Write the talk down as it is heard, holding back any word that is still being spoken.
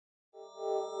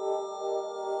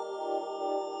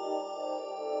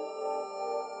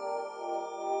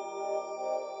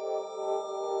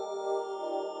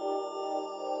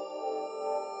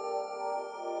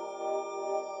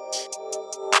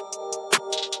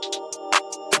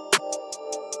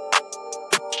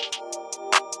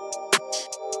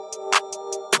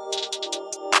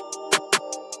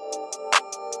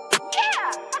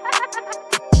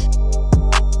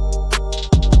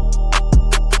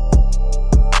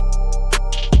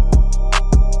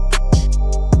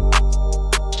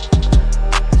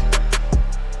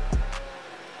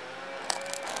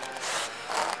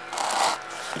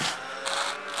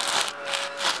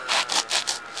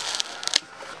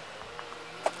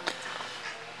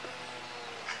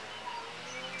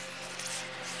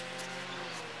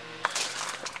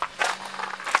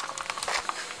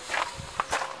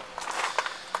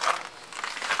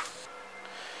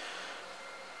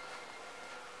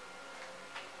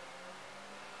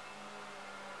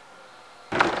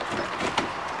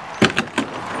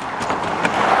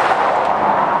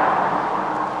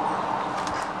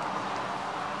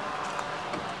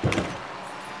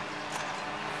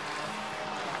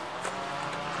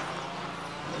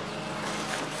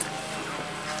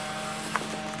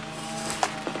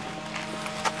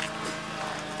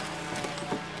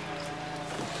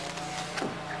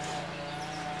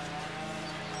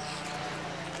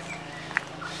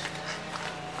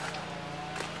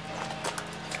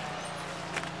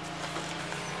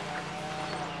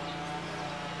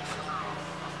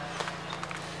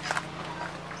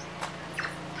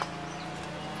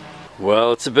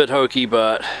Well, it's a bit hokey,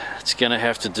 but it's gonna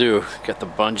have to do. Got the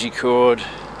bungee cord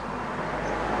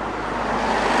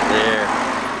there,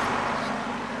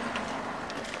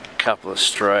 couple of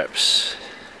straps,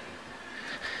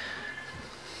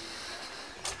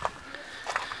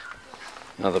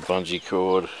 another bungee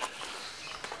cord,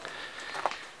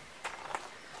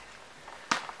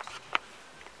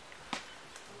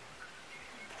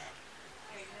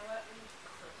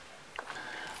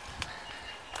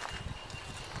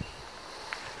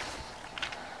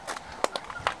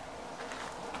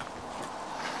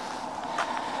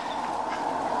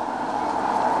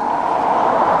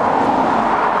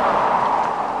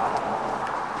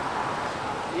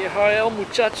 hi,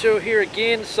 Moochacho here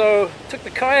again. So took the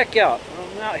kayak out.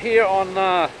 I'm out here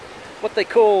on what they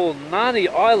call Nani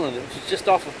Island, which is just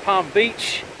off of Palm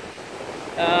Beach.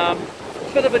 A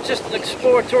bit of just an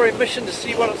exploratory mission to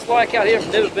see what it's like out here.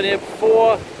 I've never been here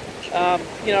before.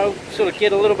 You know, sort of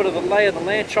get a little bit of the lay of the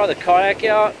land, try the kayak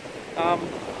out.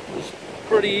 It was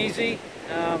pretty easy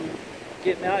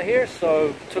getting out here, so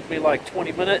it took me like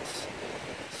 20 minutes.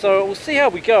 So we'll see how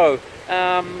we go.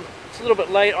 It's a little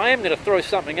bit late. I am going to throw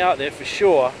something out there for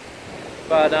sure,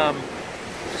 but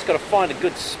just got to find a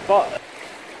good spot.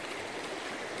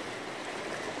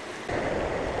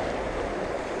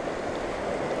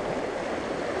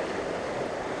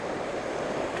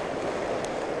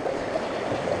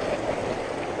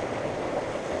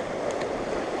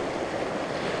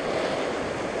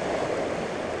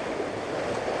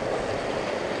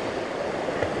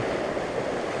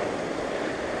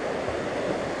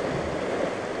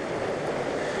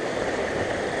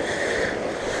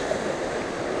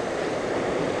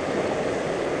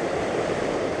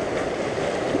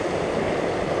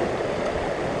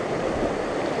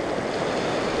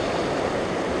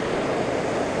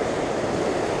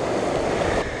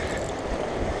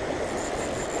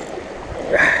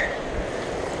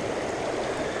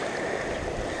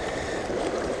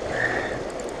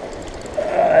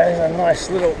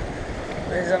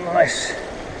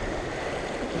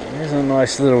 There's a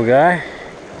nice little guy.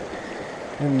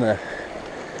 And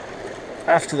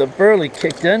after the burley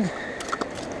kicked in,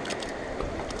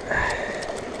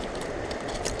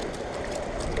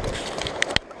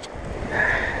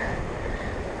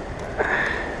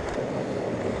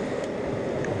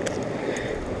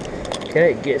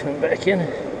 okay, get him back in.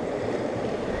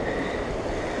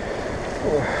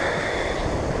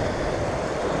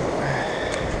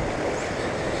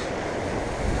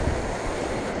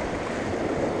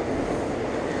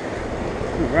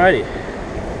 Alrighty,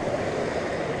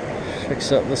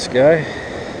 fix up this guy.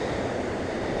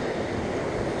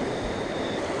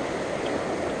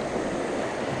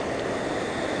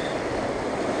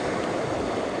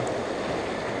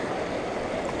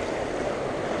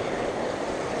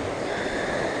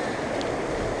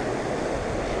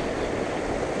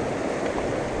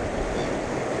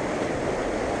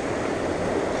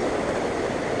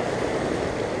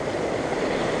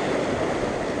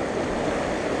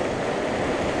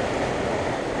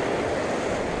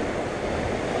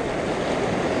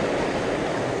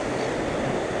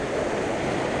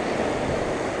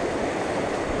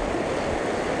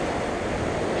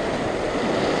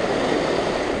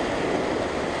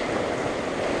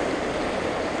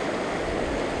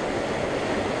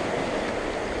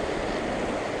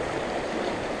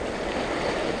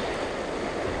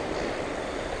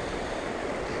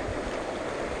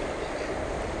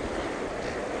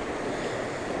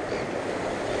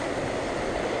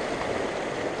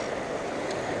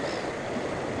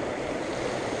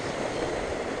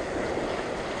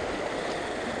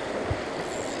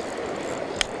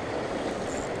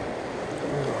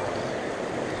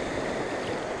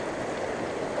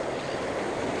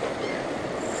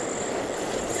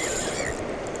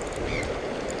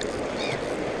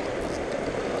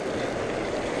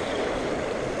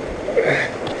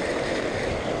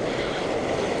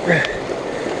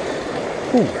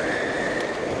 Ooh.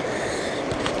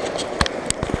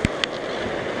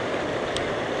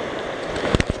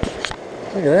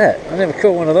 Look at that. I never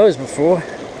caught one of those before.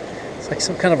 It's like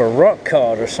some kind of a rock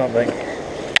cod or something.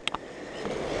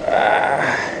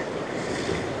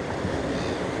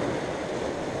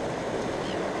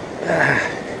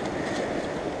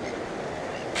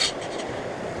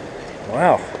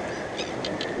 Wow.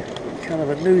 Kind of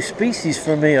a new species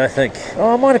for me, I think.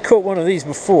 Oh, I might have caught one of these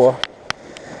before.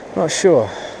 Not sure.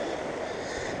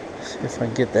 See if I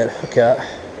can get that hook out.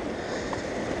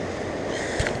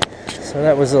 So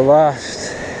that was the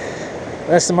last.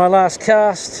 That's my last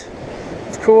cast,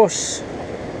 of course.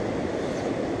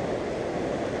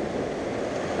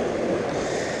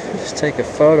 Just take a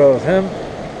photo of him.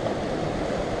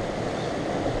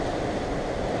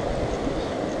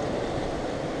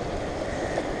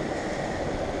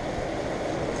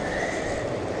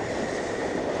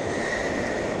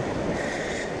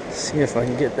 See if I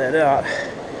can get that out.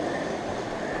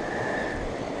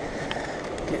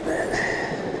 Get that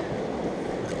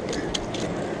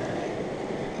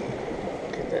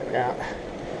out.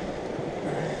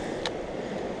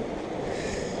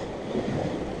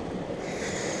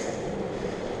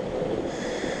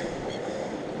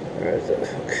 Where is that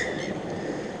hook?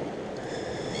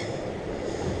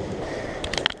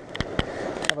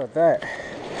 How about that?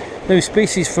 New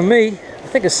species for me. I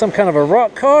think it's some kind of a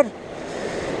rock cod.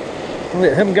 I'll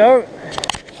let him go.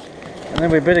 And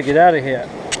then we better get out of here.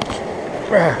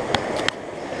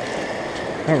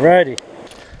 Alrighty.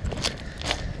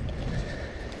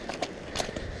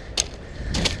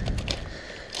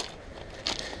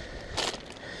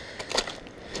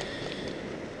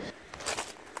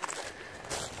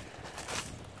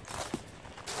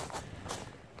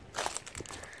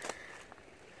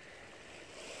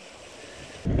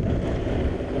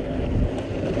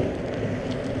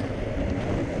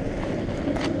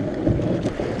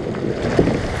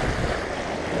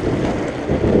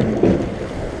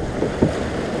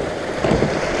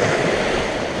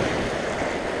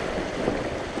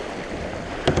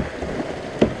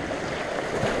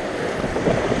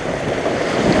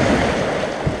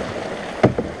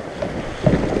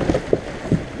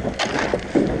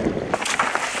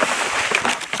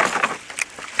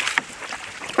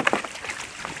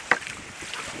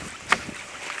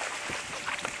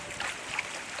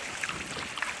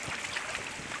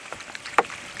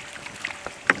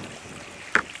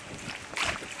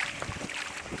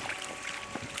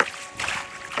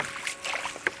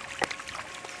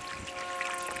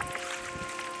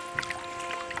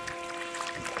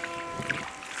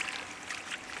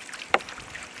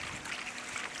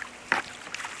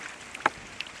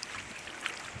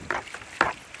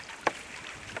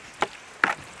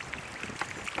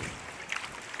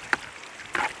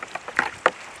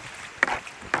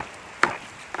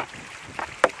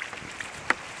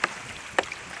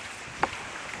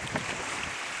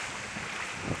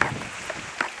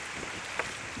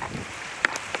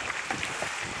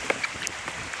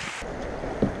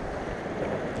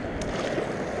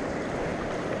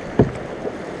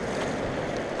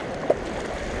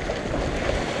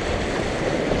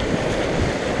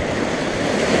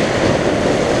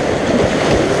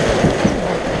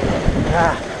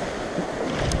 Ah.